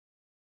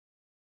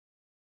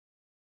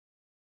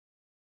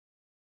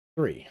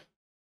3,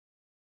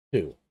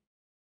 2.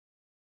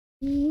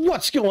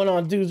 What's going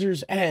on,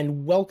 doozers?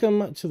 And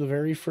welcome to the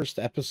very first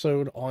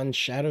episode on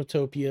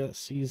Shadowtopia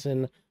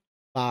Season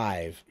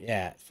 5.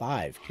 Yeah,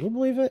 5. Can you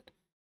believe it?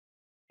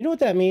 You know what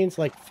that means?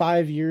 Like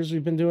 5 years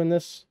we've been doing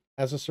this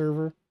as a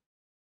server?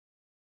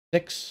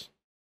 6,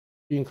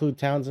 if you include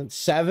Townsend.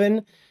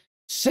 7?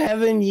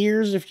 7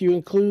 years if you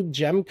include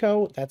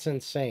Gemco? That's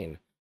insane.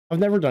 I've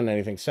never done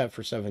anything set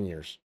for 7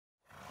 years.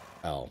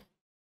 Oh.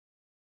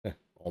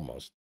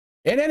 Almost.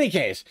 In any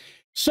case,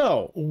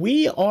 so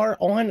we are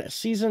on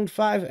season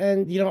 5,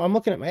 and I'm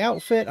looking at my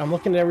outfit, I'm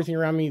looking at everything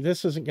around me.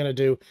 This isn't gonna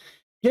do.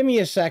 Give me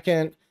a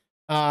second.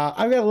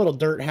 I've got a little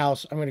dirt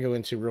house I'm gonna go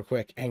into real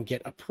quick and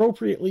get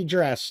appropriately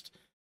dressed,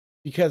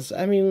 because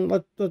I mean,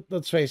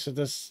 let's face it,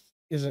 this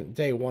isn't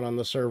day one on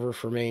the server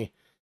for me.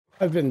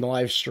 I've been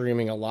live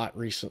streaming a lot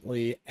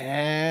recently,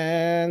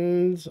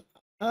 and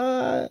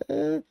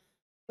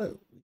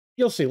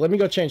you'll see. Let me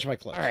go change my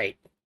clothes. All right,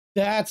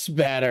 that's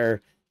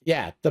better.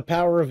 Yeah, the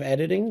power of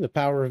editing, the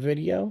power of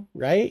video,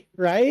 right?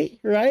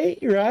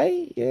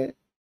 Yeah.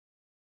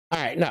 All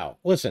right, now,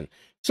 listen.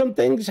 Some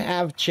things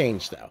have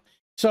changed, though.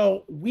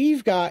 So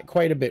we've got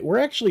quite a bit. We're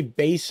actually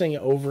basing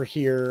over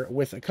here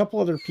with a couple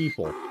other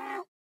people.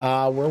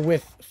 We're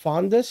with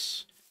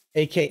Fondus,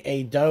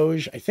 a.k.a.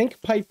 Doge. I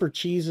think Piper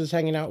Cheese is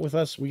hanging out with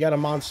us. We got a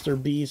Monster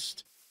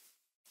Beast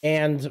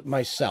and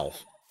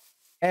myself.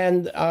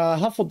 And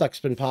Huffleduck's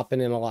been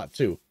popping in a lot,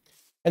 too.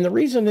 And the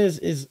reason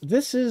is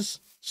this is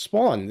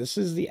spawn. This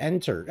is the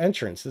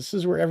entrance. This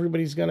is where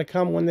everybody's going to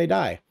come when they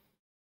die.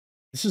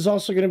 This is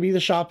also going to be the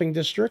shopping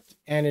district,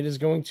 and it is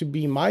going to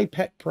be my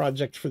pet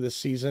project for this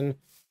season.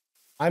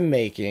 I'm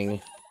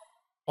making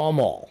a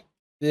mall.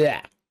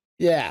 Yeah,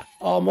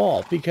 a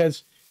mall,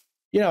 because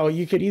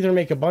you could either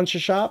make a bunch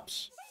of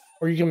shops,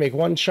 or you can make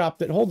one shop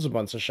that holds a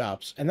bunch of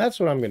shops, and that's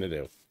what I'm going to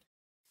do.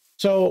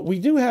 So we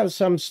do have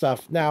some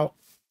stuff now.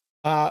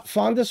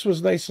 Fondus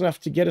was nice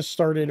enough to get us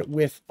started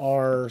with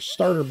our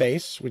starter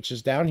base, which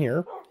is down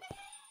here.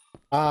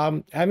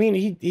 I mean,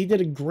 he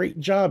did a great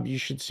job. You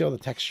should see all the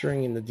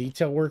texturing and the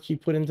detail work he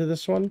put into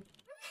this one.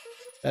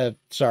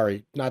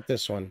 Sorry, not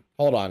this one.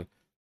 Hold on.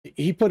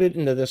 He put it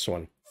into this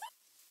one.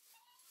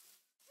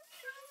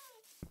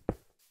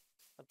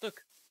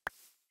 Look,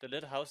 the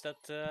little house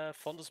that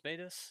Fondus made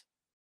us.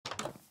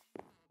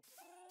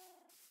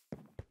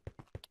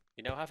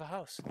 You now have a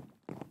house.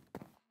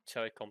 It's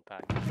very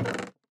compact.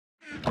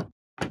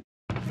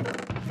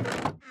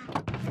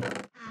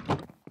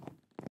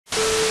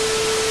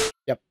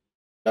 Yep.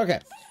 Okay.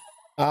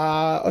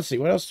 Let's see.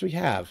 What else do we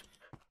have?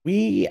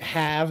 We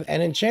have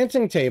an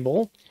enchanting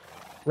table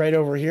right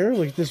over here.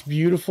 Look at this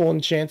beautiful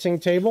enchanting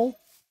table.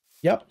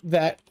 Yep.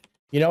 That,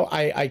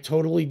 I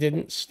totally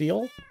didn't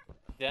steal.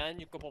 Then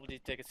you could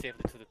probably take it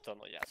safely to the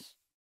tunnel, yes.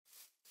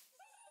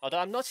 Although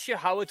I'm not sure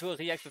how it will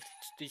react with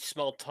these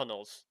small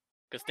tunnels,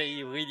 because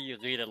they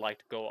really like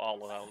to go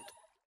all around.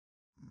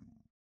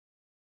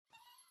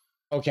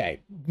 Okay,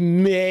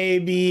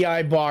 maybe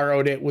I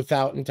borrowed it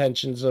without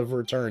intentions of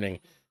returning.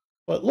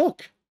 But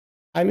look,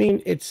 I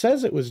mean, it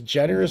says it was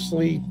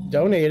generously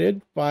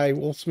donated by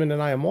Wolfsman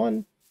and I Am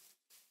One,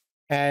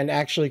 and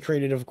actually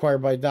created and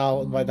acquired by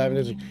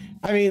Diamond.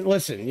 I mean,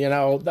 listen,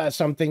 that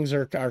some things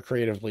are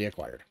creatively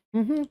acquired.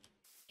 Beyond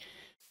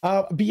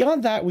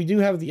that, we do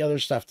have the other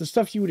stuff, the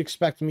stuff you would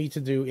expect me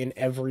to do in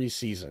every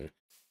season.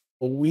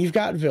 We've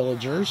got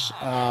villagers,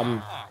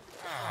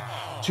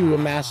 to a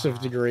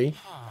massive degree.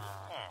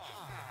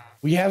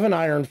 We have an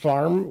iron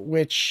farm,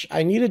 which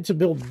I needed to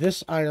build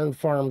this iron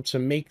farm to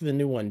make the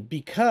new one,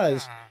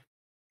 because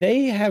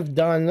they have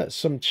done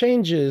some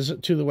changes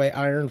to the way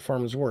iron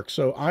farms work.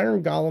 So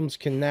iron golems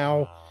can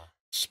now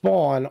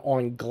spawn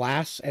on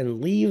glass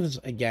and leaves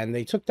again.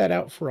 They took that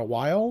out for a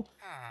while,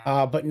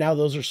 but now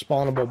those are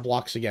spawnable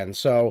blocks again.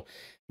 So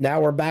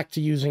now we're back to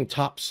using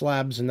top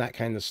slabs and that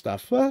kind of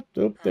stuff. Oh,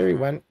 there he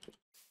went.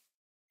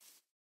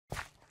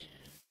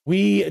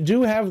 We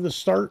do have the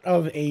start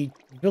of a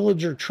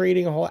villager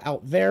trading hall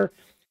out there.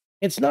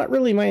 It's not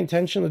really my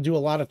intention to do a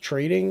lot of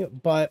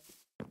trading, but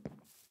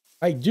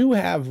I do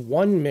have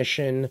one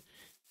mission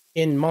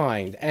in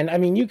mind. And I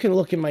mean, you can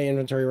look in my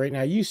inventory right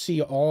now. You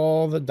see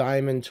all the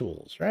diamond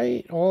tools,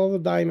 right? All the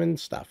diamond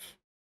stuff.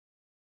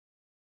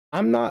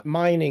 I'm not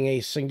mining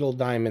a single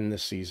diamond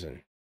this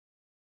season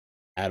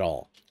at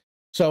all.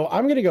 So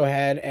I'm going to go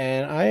ahead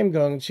and I am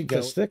going to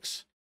go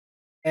sticks,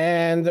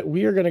 and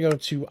we are going to go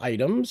to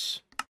items.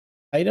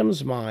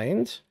 Items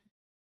mined,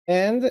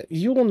 and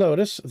you will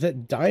notice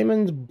that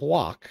diamond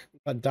block,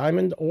 a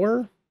diamond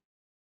ore,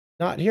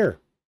 not here.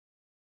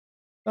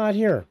 Not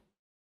here.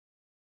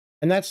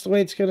 And that's the way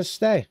it's going to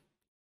stay.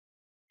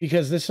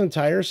 Because this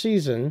entire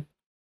season,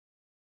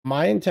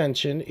 my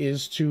intention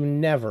is to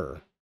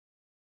never,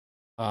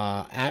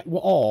 at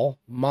all,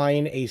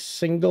 mine a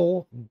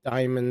single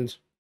diamond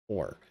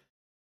ore.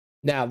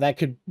 Now, there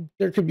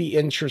could be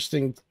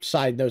interesting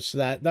side notes to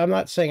that. I'm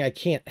not saying I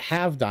can't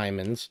have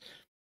diamonds.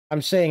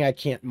 I'm saying I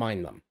can't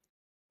mine them.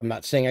 I'm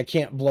not saying I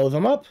can't blow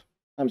them up.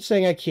 I'm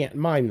saying I can't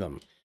mine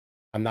them.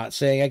 I'm not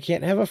saying I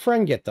can't have a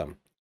friend get them.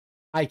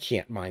 I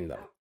can't mine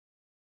them.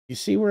 You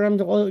see where I'm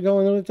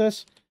going with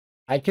this?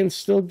 I can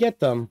still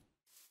get them.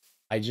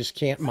 I just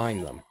can't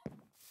mine them.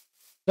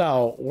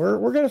 So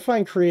we're going to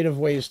find creative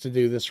ways to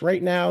do this.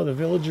 Right now, the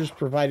villagers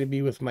provided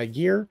me with my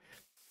gear.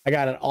 I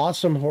got an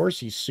awesome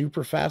horse. He's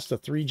super fast, a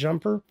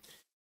 3-jumper.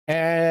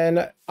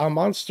 And a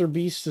monster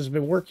beast has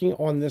been working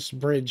on this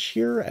bridge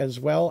here, as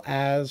well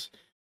as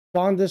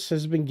Fondus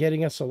has been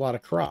getting us a lot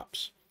of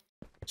crops.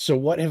 So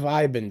what have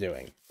I been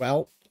doing?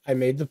 Well, I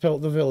made the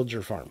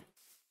villager farm.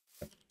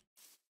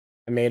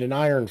 I made an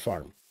iron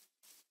farm.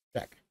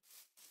 Check.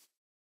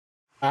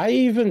 I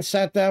even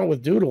sat down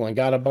with Doodle and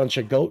got a bunch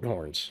of goat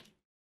horns.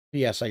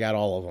 Yes, I got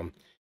all of them.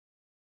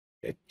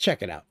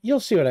 Check it out. You'll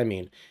see what I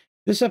mean.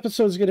 This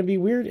episode is going to be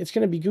weird. It's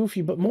going to be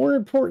goofy, but more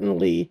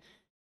importantly,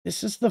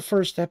 this is the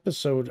first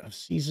episode of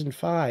season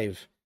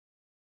 5.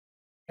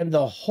 And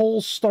the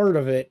whole start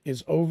of it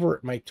is over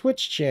at my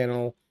Twitch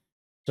channel.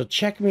 So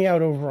check me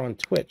out over on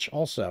Twitch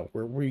also,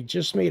 where we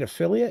just made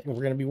affiliate and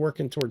we're going to be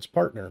working towards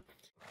partner.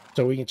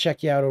 So we can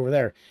check you out over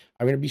there.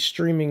 I'm going to be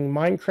streaming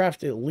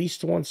Minecraft at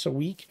least once a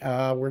week.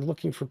 We're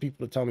looking for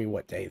people to tell me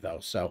what day though.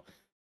 So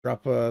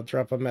drop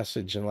a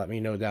message and let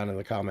me know down in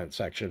the comment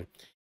section.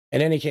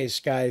 In any case,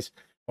 guys,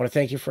 I want to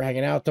thank you for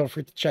hanging out. Don't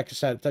forget to check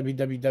us out at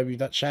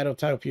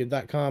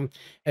www.shadowtopia.com.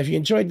 If you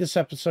enjoyed this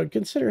episode,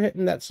 consider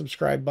hitting that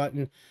subscribe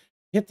button,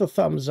 hit the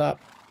thumbs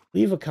up,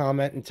 leave a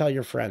comment, and tell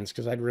your friends,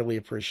 because I'd really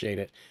appreciate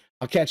it.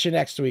 I'll catch you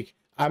next week.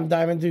 I'm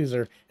Diamond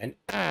Doozer, and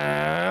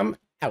I'm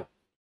out.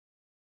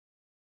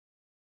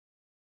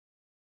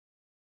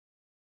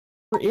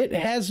 It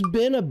has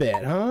been a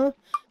bit, huh?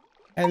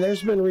 And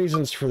there's been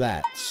reasons for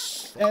that.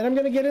 And I'm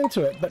going to get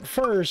into it. But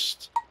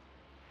first,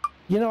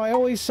 you know, I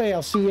always say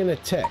I'll see you in a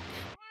tick.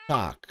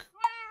 Tock.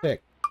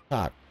 Tick.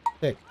 Tock.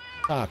 Tick.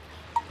 Tock.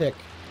 Tick.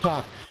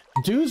 Tock.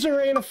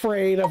 Doozer ain't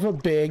afraid of a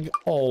big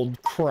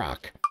old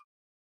croc.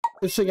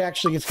 This thing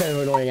actually gets kind of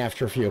annoying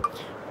after a few.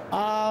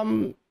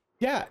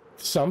 Yeah,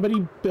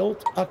 somebody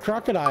built a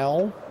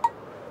crocodile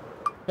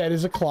that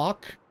is a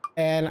clock,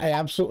 and I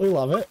absolutely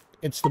love it.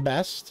 It's the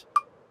best.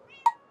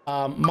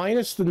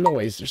 Minus the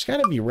noise. There's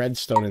got to be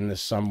redstone in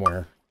this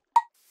somewhere.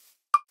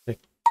 Tick,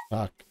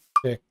 tock,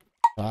 tick,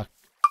 tock,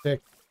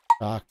 tick,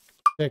 tock,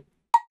 tick,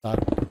 tock.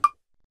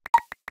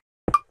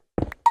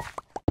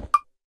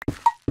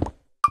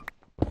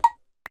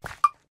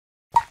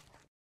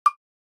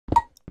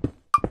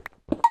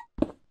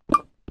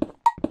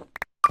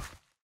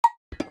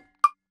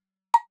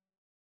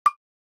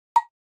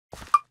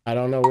 I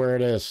don't know where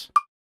it is.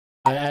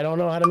 I don't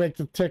know how to make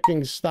the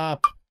ticking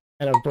stop,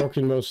 and I've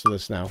broken most of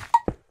this now.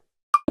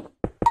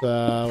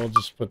 We'll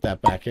just put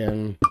that back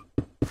in.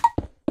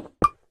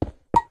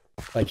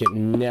 Like it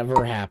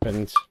never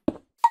happened.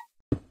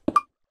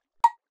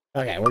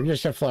 Okay, we're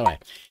just gonna flow away.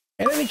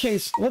 In any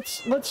case,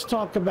 let's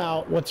talk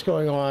about what's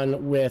going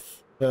on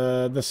with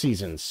the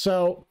seasons.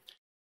 So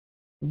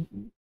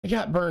I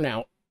got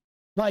burnout.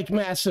 Like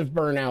massive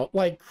burnout.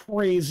 Like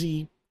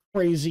crazy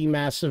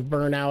massive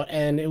burnout,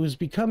 and it was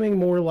becoming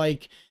more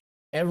like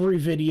every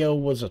video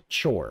was a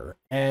chore,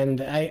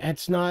 and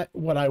it's not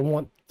what I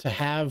want to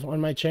have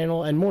on my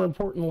channel. And more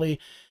importantly,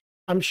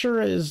 I'm sure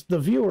as the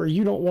viewer,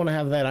 you don't want to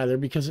have that either,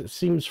 because it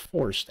seems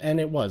forced,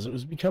 and it was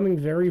becoming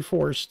very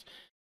forced.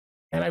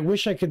 And I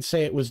wish I could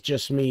say it was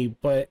just me,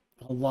 but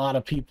a lot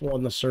of people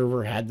on the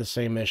server had the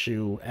same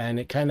issue, and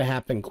it kind of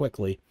happened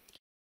quickly.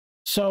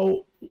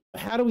 So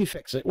how do we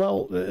fix it?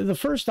 Well, the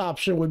first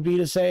option would be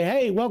to say,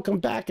 hey, welcome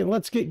back and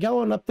let's get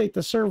going, update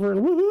the server,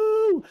 and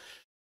woohoo!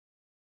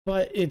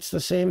 But it's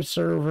the same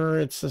server,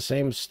 it's the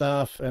same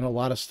stuff, and a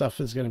lot of stuff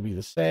is going to be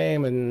the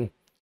same and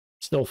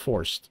still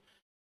forced.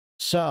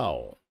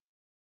 So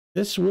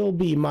this will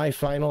be my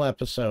final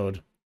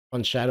episode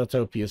on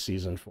Shadowtopia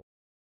Season 4.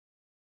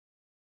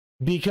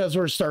 Because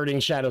we're starting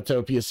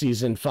Shadowtopia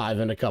Season 5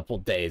 in a couple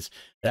days.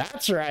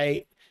 That's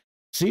right.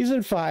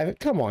 Season 5,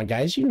 come on,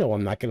 guys. You know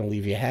I'm not going to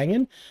leave you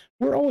hanging.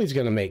 We're always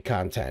going to make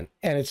content,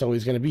 and it's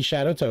always going to be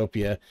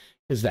Shadowtopia,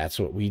 because that's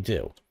what we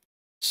do.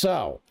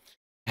 So,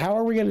 how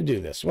are we going to do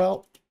this?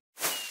 Well,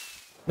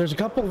 there's a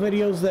couple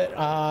videos that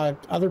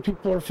other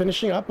people are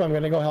finishing up. I'm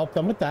going to go help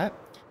them with that.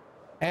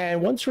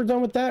 And once we're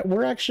done with that,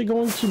 we're actually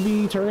going to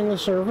be turning the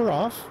server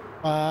off.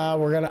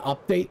 We're going to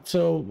update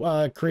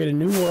to create a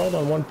new world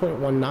on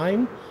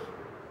 1.19.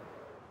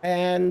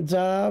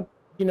 And...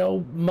 you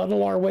know,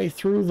 muddle our way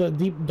through the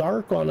deep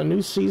dark on a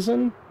new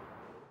season.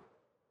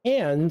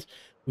 And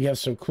we have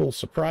some cool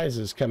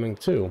surprises coming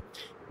too.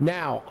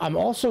 Now, I'm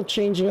also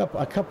changing up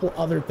a couple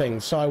other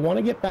things. So I want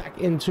to get back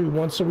into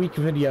once-a-week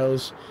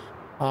videos,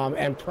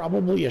 and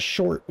probably a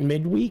short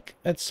midweek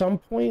at some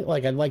point.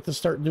 Like, I'd like to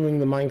start doing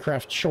the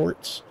Minecraft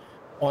shorts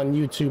on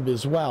YouTube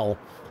as well.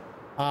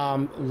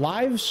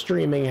 Live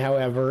streaming,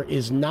 however,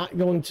 is not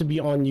going to be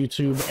on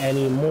YouTube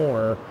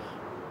anymore.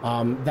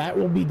 That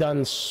will be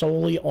done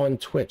solely on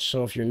Twitch.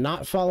 So if you're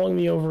not following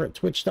me over at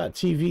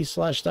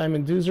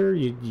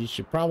twitch.tv/DiamondDoozer, you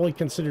should probably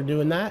consider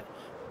doing that.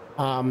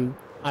 I'm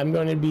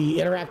going to be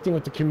interacting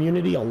with the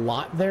community a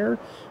lot there,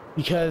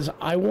 because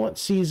I want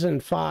Season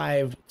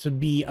 5 to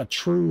be a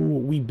true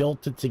we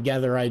built it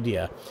together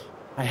idea.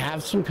 I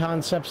have some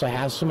concepts, I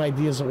have some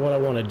ideas of what I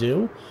want to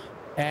do,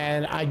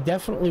 and I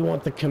definitely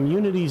want the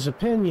community's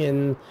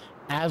opinion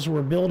as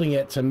we're building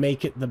it to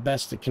make it the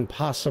best it can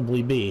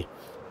possibly be.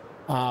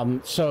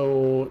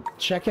 So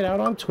check it out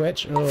on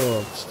Twitch. Oh,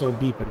 it's still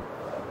beeping.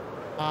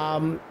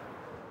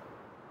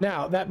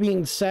 Now, that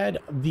being said,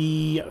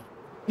 the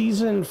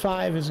season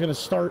 5 is going to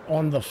start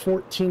on the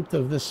 14th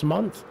of this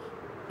month.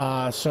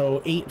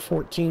 So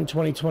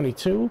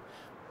 8/14/2022.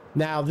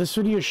 Now, this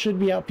video should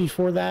be out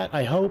before that.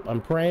 I hope. I'm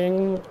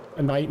praying.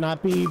 It might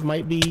not be.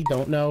 Might be.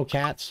 Don't know.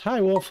 Cats. Hi,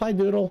 Wolf. Hi,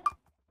 Doodle.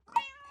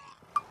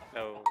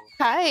 No.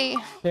 Hi.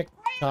 Tick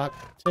tock.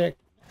 Tick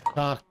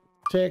tock.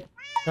 Tick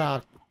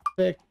tock.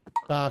 Tick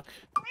tock.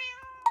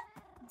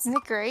 Isn't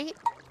it great?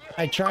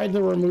 I tried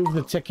to remove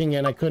the ticking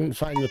and I couldn't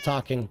find the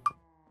talking.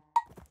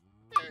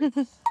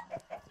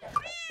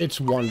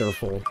 It's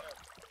wonderful.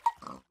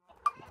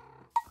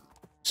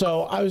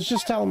 So I was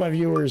just telling my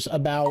viewers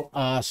about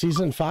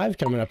season 5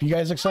 coming up. You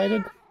guys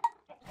excited?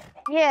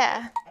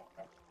 Yeah.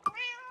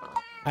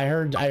 I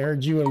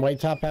heard you and White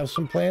Top have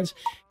some plans,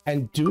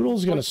 and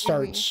Doodle's gonna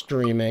start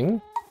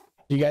streaming.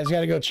 You guys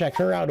got to go check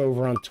her out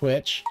over on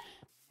Twitch.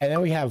 And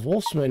then we have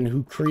Wolfsman,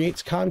 who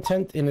creates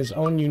content in his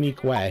own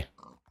unique way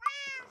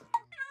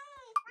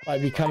by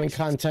becoming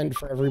content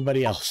for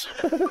everybody else.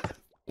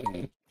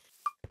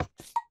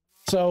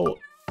 So,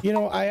 you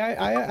know,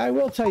 I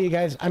will tell you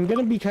guys, I'm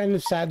gonna be kind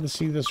of sad to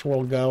see this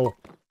world go.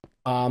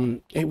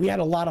 We had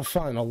a lot of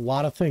fun, a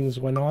lot of things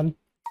went on,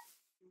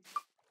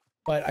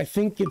 but I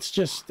think it's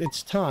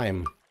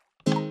time.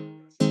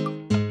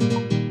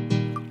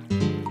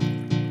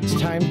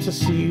 It's time to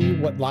see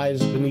what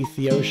lies beneath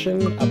the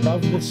ocean,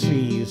 above the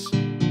seas,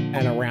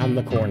 and around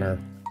the corner.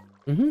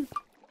 So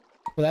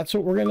that's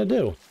what we're gonna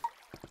do.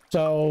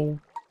 So,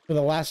 for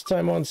the last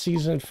time on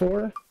season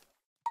 4,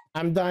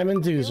 I'm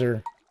Diamond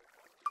Doozer.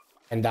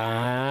 And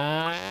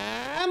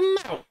I'm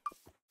out.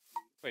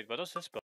 Wait, what does this